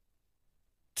listen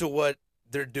to what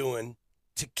they're doing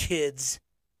to kids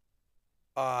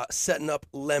setting up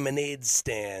lemonade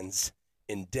stands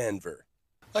in Denver.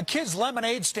 A kid's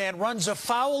lemonade stand runs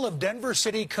afoul of Denver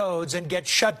city codes and gets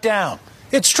shut down.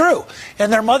 It's true.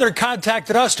 And their mother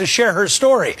contacted us to share her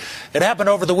story. It happened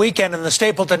over the weekend in the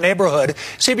Stapleton neighborhood.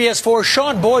 CBS 4's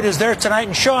Sean Boyd is there tonight.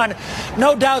 And Sean,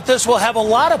 no doubt this will have a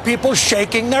lot of people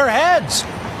shaking their heads.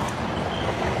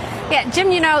 Yeah,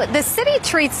 Jim, you know, the city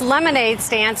treats lemonade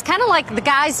stands kind of like the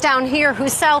guys down here who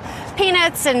sell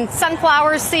peanuts and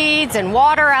sunflower seeds and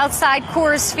water outside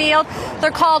Coors Field.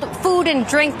 They're called food and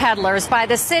drink peddlers by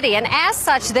the city, and as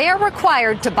such, they are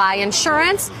required to buy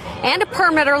insurance and a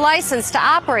permit or license to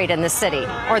operate in the city,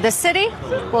 or the city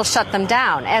will shut them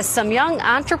down, as some young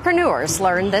entrepreneurs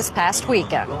learned this past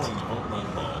weekend.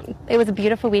 It was a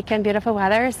beautiful weekend, beautiful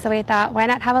weather, so we thought, why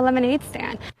not have a lemonade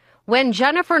stand? When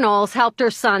Jennifer Knowles helped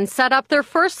her son set up their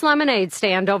first lemonade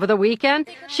stand over the weekend,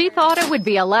 she thought it would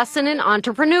be a lesson in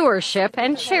entrepreneurship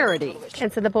and charity.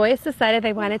 And so the boys decided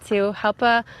they wanted to help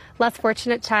a less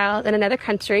fortunate child in another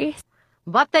country.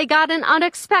 But they got an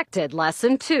unexpected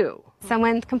lesson, too.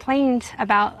 Someone complained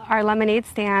about our lemonade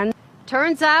stand.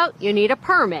 Turns out you need a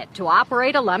permit to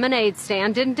operate a lemonade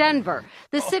stand in Denver.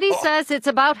 The city says it's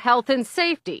about health and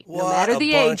safety, no matter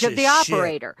the age of the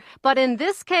operator. But in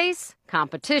this case,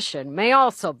 competition may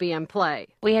also be in play.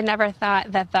 We had never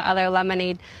thought that the other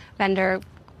lemonade vendor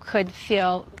could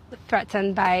feel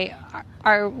threatened by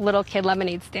our little kid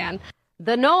lemonade stand.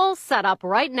 The Knoll set up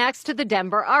right next to the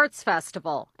Denver Arts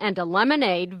Festival and a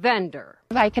lemonade vendor.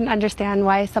 I can understand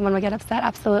why someone would get upset,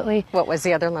 absolutely. What was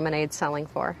the other lemonade selling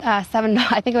for? I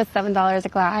think it was $7 a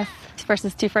glass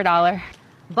versus 2 for $1.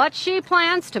 But she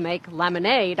plans to make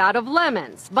lemonade out of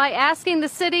lemons by asking the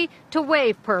city to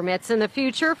waive permits in the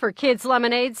future for kids'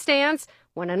 lemonade stands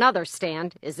when another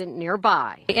stand isn't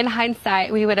nearby. In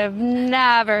hindsight, we would have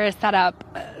never set up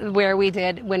where we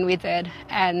did when we did,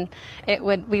 and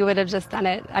we would have just done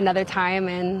it another time,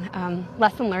 and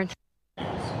lesson learned.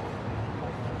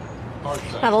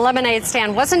 Now, the lemonade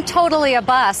stand wasn't totally a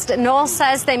bust. Knoll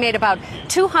says they made about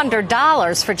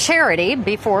 $200 for charity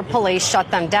before police shut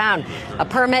them down. A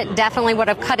permit definitely would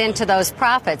have cut into those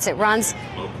profits. It runs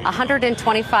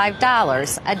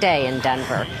 $125 a day in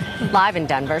Denver. Live in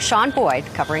Denver, Sean Boyd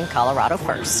covering Colorado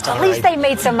First. At least they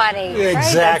made some money. Exactly. Right?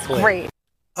 That's great.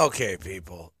 Okay,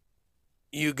 people.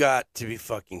 You got to be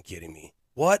fucking kidding me.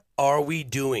 What are we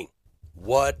doing?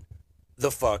 What the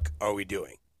fuck are we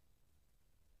doing?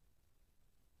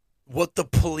 What the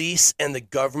police and the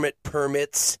government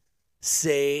permits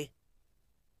say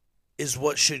is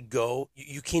what should go.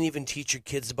 You can't even teach your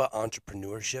kids about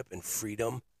entrepreneurship and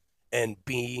freedom and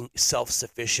being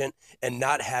self-sufficient and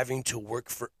not having to work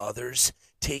for others,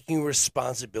 taking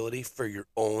responsibility for your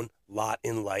own lot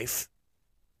in life,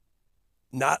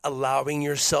 not allowing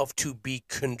yourself to be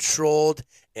controlled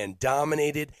and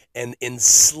dominated and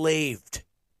enslaved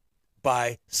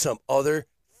by some other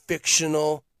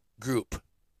fictional group.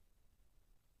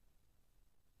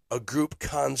 A group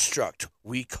construct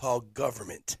we call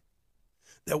government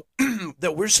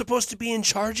that we're supposed to be in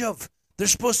charge of. They're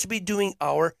supposed to be doing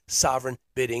our sovereign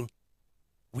bidding.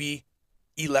 We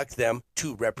elect them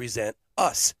to represent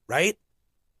us, right?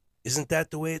 Isn't that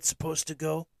the way it's supposed to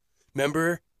go?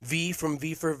 Remember V from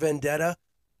V for Vendetta?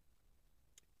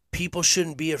 People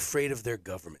shouldn't be afraid of their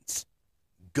governments.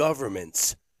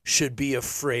 Governments should be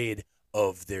afraid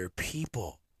of their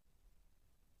people.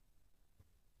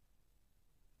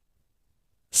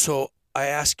 So I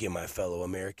ask you, my fellow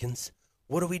Americans,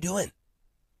 what are we doing?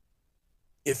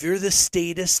 If you're the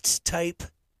statist type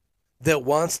that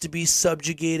wants to be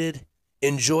subjugated,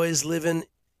 enjoys living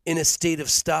in a state of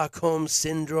Stockholm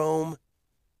syndrome,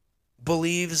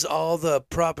 believes all the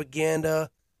propaganda,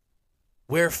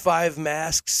 wear 5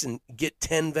 masks and get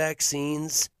 10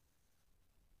 vaccines,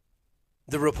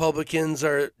 the Republicans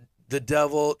are the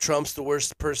devil, Trump's the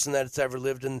worst person that's ever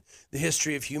lived in the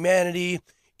history of humanity,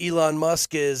 Elon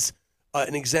Musk is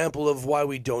an example of why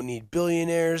we don't need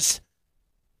billionaires.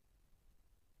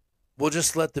 We'll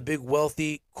just let the big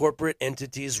wealthy corporate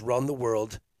entities run the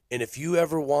world. And if you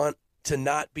ever want to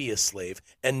not be a slave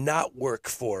and not work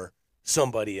for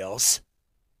somebody else,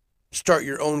 start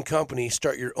your own company,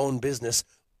 start your own business,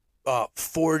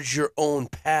 forge your own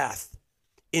path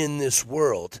in this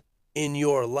world, in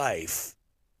your life.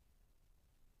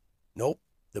 Nope.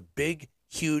 The big,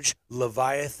 huge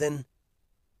Leviathan,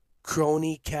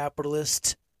 crony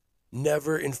capitalist,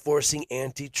 never enforcing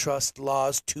antitrust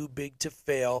laws, too big to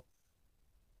fail,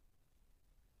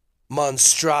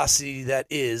 monstrosity that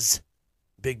is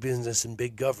big business and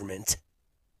big government,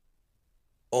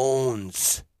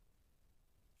 owns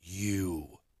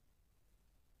you,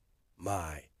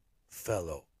 my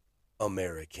fellow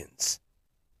Americans.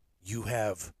 You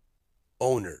have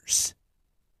owners.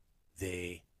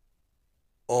 They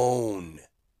own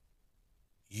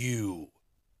you,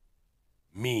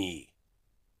 me,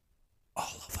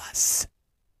 all of us.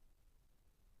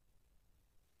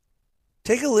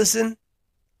 Take a listen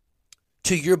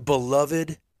to your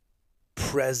beloved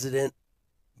President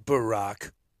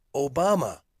Barack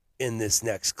Obama in this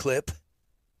next clip.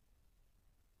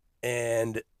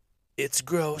 And it's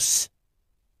gross.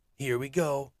 Here we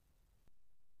go.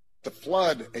 To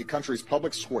flood a country's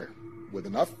public square with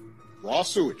enough raw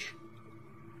sewage,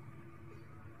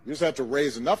 you just have to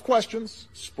raise enough questions,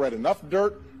 spread enough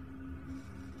dirt,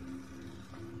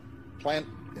 plant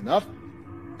enough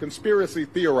conspiracy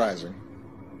theorizing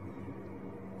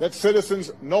that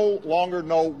citizens no longer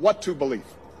know what to believe.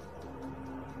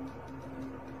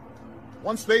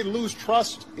 Once they lose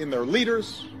trust in their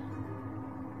leaders,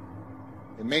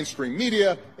 in mainstream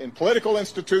media, in political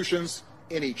institutions,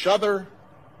 in each other,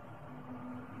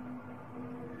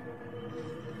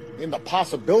 in the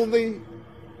possibility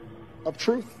of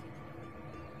truth,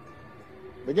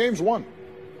 the game's won.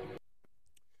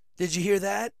 Did you hear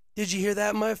that? Did you hear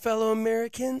that, my fellow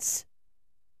Americans?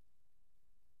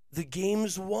 The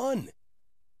game's won.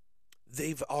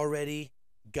 They've already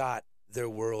got their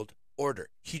world order.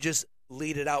 He just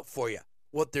laid it out for you,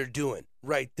 what they're doing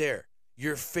right there.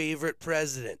 your favorite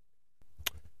president,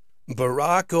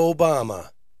 Barack Obama,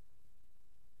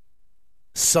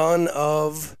 son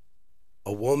of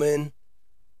a woman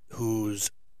whose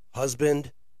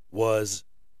husband was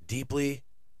deeply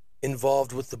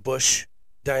involved with the Bush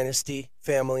dynasty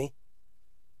family.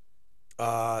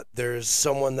 There's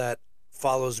someone that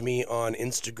follows me on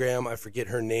Instagram, I forget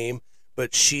her name,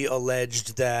 but she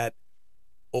alleged that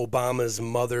Obama's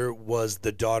mother was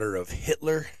the daughter of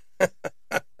Hitler.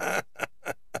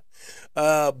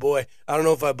 Oh boy, I don't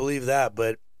know if I believe that,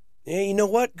 but yeah, you know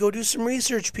what? Go do some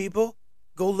research, people.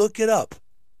 Go look it up.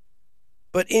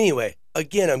 But anyway,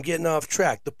 again, I'm getting off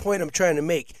track. The point I'm trying to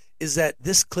make is that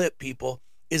this clip, people,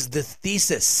 is the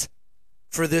thesis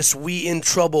for this we in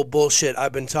trouble bullshit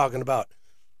I've been talking about.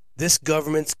 This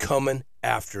government's coming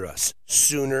after us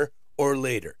sooner or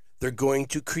later. They're going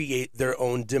to create their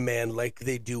own demand like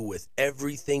they do with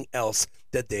everything else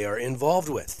that they are involved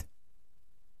with.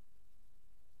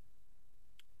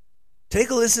 Take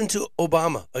a listen to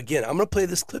Obama again. I'm going to play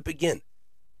this clip again.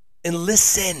 And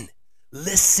listen.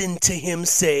 Listen to him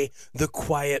say the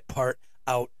quiet part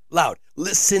out loud.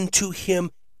 Listen to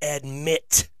him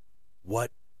admit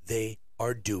what they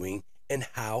are doing and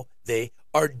how they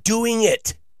are doing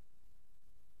it.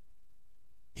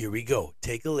 Here we go.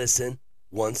 Take a listen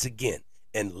once again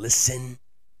and listen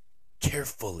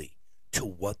carefully to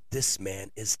what this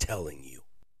man is telling you.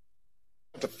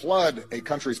 To flood a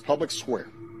country's public square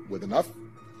with enough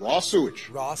raw sewage.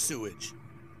 Raw sewage.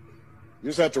 You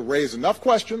just have to raise enough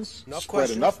questions, spread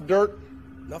enough dirt,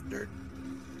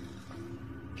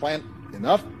 plant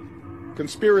enough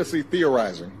conspiracy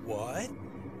theorizing. What?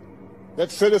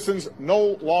 That citizens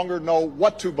no longer know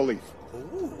what to believe.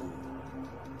 Ooh.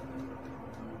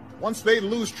 Once they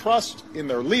lose trust in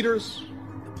their leaders,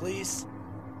 the police,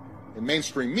 in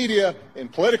mainstream media, in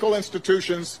political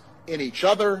institutions, in each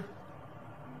other,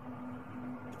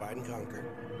 divide and conquer,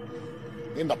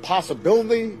 in the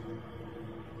possibility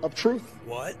of truth.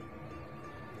 What?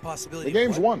 Possibility. The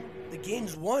game's won. The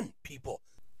game's won, people.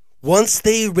 Once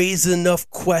they raise enough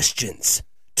questions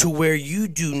to where you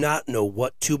do not know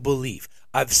what to believe,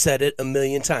 I've said it a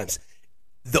million times,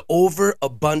 the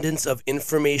overabundance of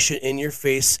information in your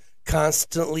face,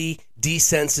 constantly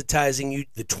desensitizing you,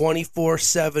 the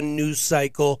 24/7 news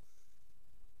cycle,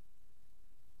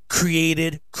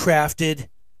 created, crafted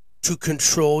to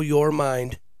control your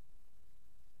mind.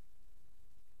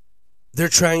 They're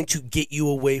trying to get you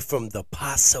away from the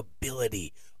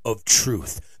possibility of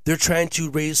truth. They're trying to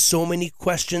raise so many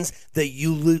questions that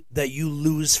you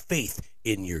lose faith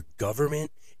in your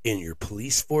government, in your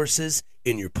police forces,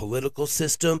 in your political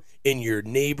system, in your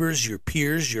neighbors, your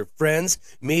peers, your friends,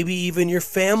 maybe even your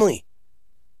family.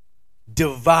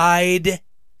 Divide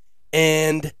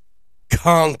and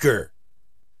conquer.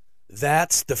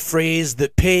 That's the phrase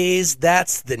that pays.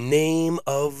 That's the name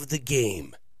of the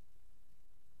game.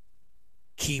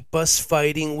 Keep us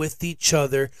fighting with each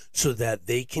other so that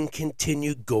they can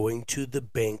continue going to the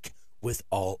bank with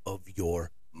all of your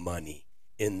money.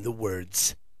 In the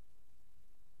words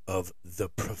of the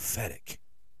prophetic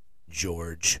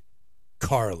George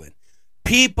Carlin.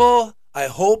 People, I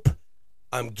hope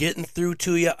I'm getting through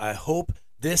to you. I hope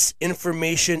this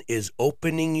information is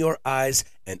opening your eyes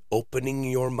and opening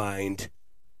your mind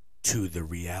to the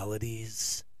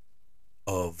realities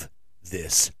of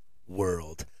this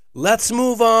world. Let's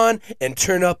move on and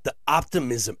turn up the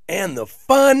optimism and the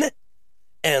fun,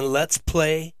 and let's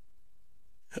play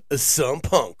some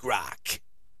punk rock.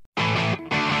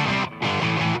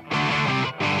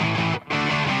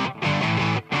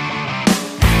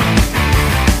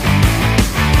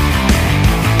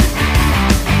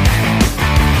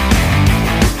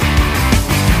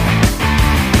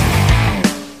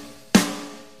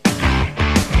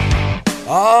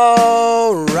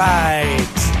 All right.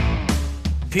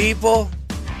 People,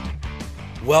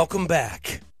 welcome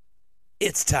back.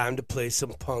 It's time to play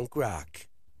some punk rock.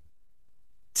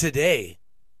 Today,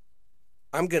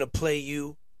 I'm going to play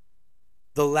you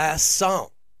the last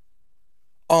song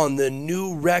on the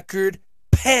new record,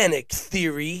 Panic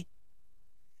Theory,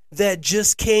 that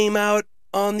just came out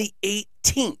on the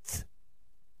 18th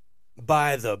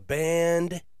by the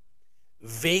band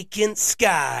Vacant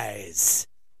Skies.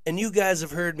 And you guys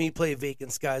have heard me play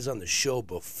Vacant Skies on the show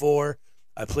before.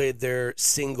 I played their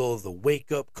single, The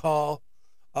Wake Up Call,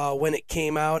 when it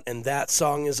came out, and that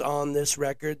song is on this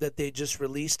record that they just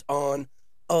released on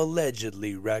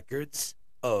Allegedly Records,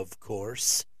 of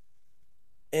course.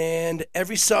 And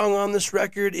every song on this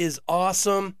record is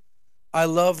awesome. I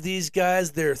love these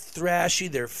guys. They're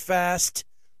thrashy, they're fast,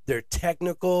 they're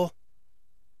technical.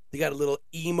 They got a little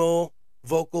emo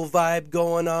vocal vibe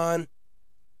going on.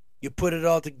 You put it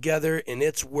all together and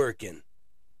it's working.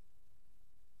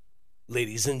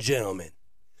 Ladies and gentlemen,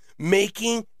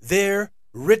 making their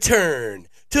return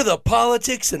to the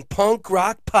Politics and Punk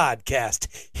Rock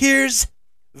Podcast, here's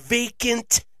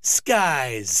Vacant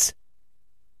Skies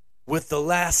with the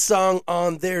last song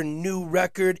on their new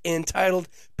record entitled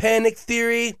Panic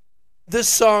Theory. The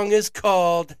song is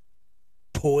called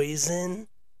Poison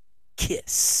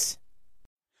Kiss.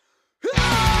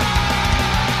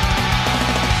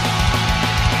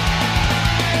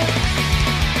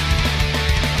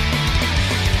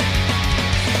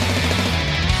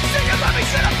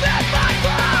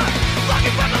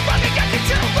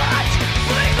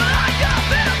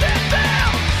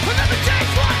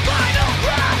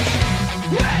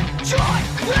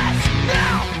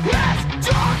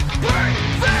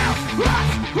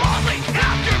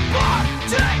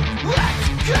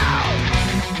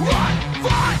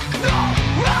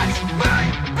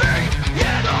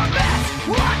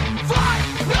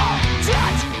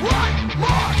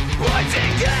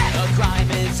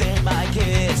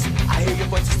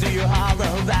 Through your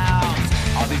hollow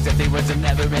vows, all these empty words are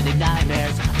never-ending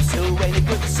nightmares. I'm still waiting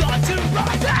for the sun to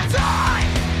rise. That time,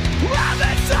 I've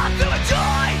been taught to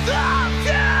enjoy the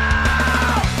view,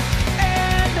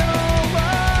 and no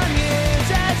one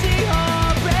is as the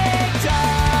heartbreak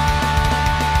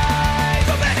dies.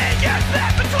 So many years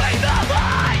left between the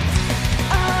lines.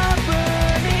 I'm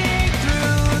burning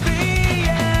through the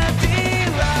empty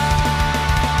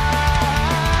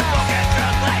light. Broken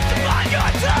through lights upon your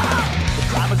tongue.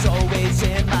 Crime was always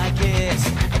in my kiss.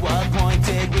 At what point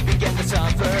did we begin to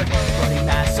suffer? Bloody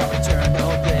mass of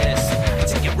eternal bliss.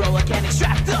 Take a roll, I can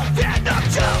extract the venom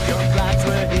joke. Your plans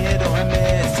were hit or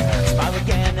miss. Smile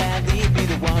again and leave me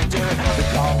the wonder.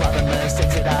 Recall all the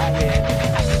mistakes that I hit.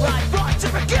 After I fought to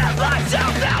forgive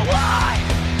myself, now I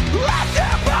left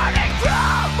there burning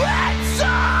from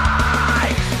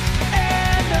inside.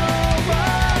 And no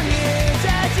one is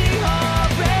as the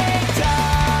heartbreak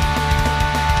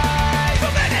dies. So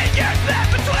many years left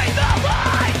between the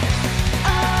lines.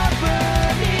 I'm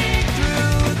burning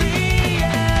through the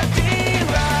empty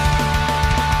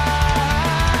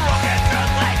light. Broken through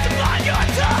lights upon your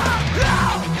tongue.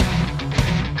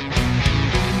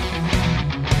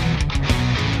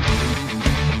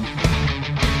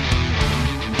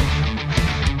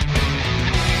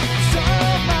 So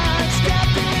much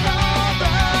depth in all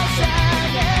the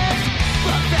sadness,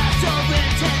 but that's all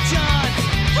intentions.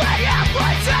 Play out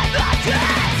what's in the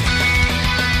kiss.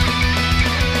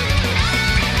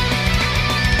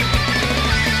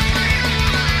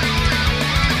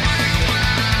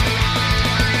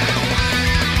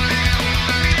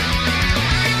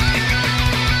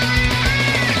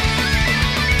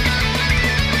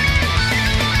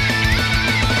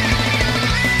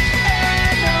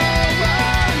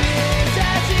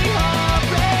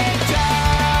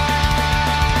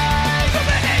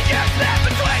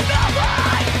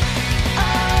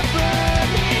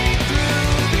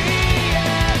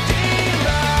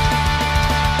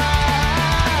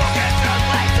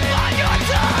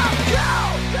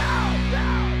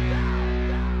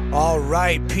 All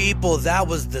right, people, that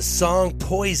was the song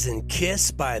Poison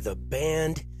Kiss by the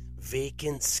band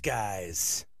Vacant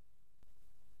Skies.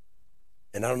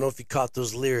 And I don't know if you caught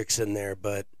those lyrics in there,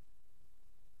 but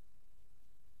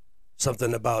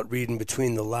something about reading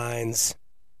between the lines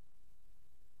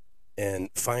and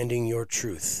finding your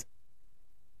truth.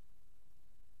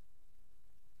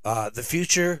 The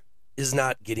future is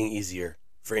not getting easier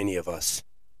for any of us.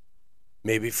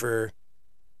 Maybe for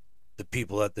the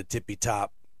people at the tippy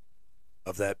top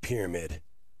of that pyramid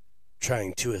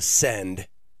trying to ascend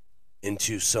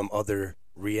into some other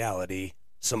reality,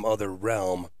 some other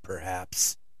realm,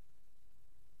 perhaps.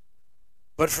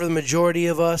 But for the majority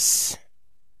of us,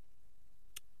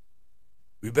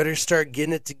 we better start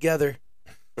getting it together.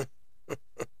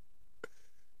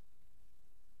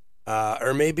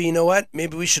 Or maybe, you know what?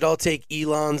 Maybe we should all take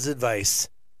Elon's advice.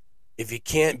 If you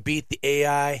can't beat the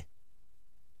AI,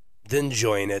 then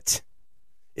join it.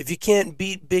 If you can't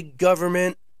beat big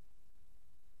government,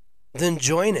 then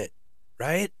join it,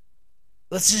 right?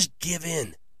 Let's just give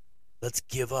in. Let's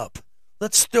give up.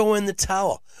 Let's throw in the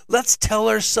towel. Let's tell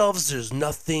ourselves there's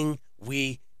nothing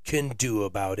we can do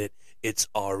about it. It's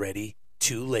already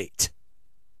too late.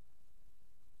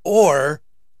 Or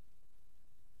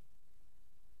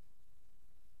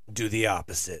do the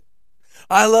opposite.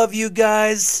 I love you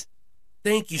guys.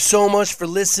 Thank you so much for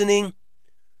listening.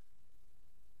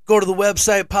 Go to the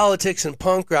website,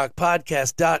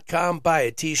 politicsandpunkrockpodcast.com, buy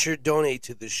a t-shirt, donate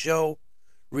to the show,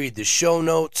 read the show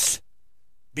notes,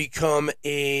 become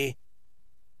a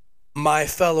my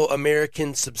fellow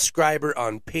American subscriber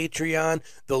on Patreon.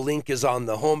 The link is on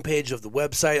the homepage of the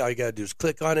website. All you got to do is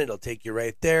click on it. It'll take you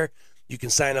right there. You can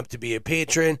sign up to be a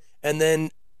patron and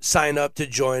then sign up to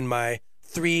join my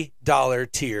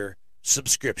 $3 tier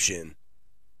subscription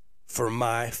for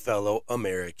my fellow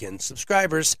American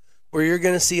subscribers, where you're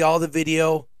going to see all the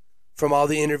video from all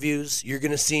the interviews. You're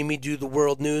going to see me do the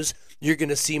world news. You're going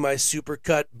to see my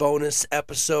supercut bonus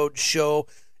episode show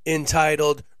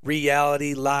entitled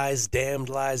Reality, Lies, Damned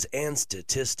Lies, and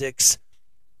Statistics.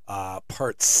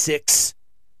 Part 6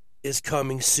 is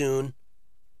coming soon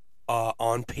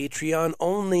on Patreon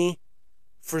only,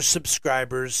 for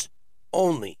subscribers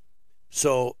only.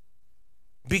 So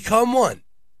become one.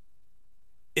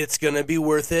 It's going to be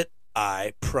worth it,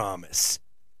 I promise.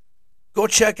 Go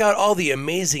check out all the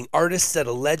amazing artists at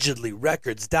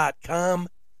allegedlyrecords.com.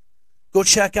 Go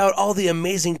check out all the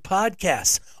amazing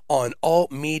podcasts on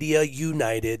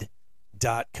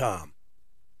altmediaunited.com.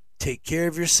 Take care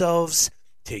of yourselves.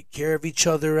 Take care of each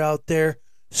other out there.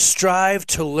 Strive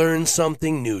to learn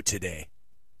something new today.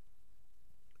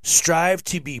 Strive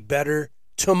to be better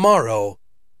tomorrow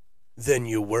than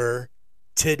you were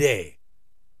today.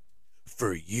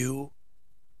 For you,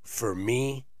 for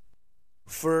me,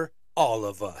 for all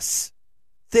of us.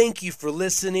 Thank you for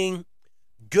listening.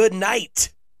 Good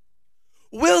night.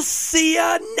 We'll see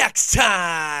ya next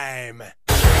time.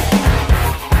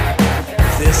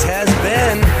 This has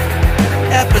been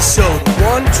episode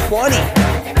 120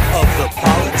 of the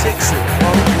Politics of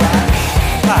Punk Rock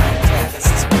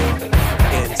podcast,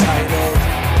 entitled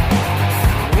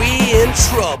We in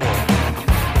Trouble,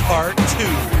 Part 2.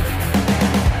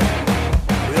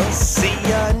 We'll see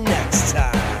ya next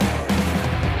time.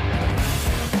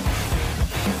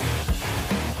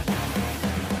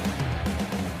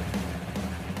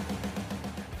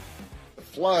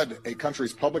 Flood a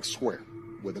country's public square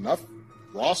with enough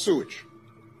raw sewage.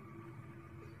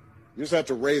 You just have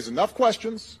to raise enough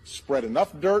questions, spread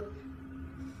enough dirt,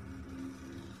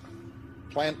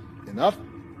 plant enough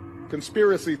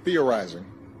conspiracy theorizing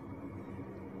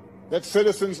that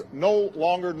citizens no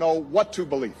longer know what to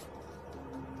believe.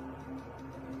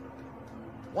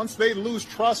 Once they lose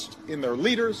trust in their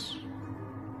leaders,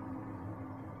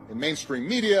 in mainstream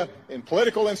media, in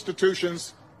political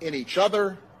institutions, in each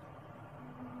other,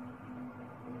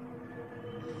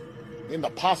 in the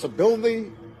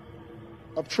possibility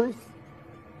of truth,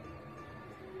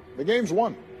 the game's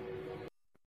won.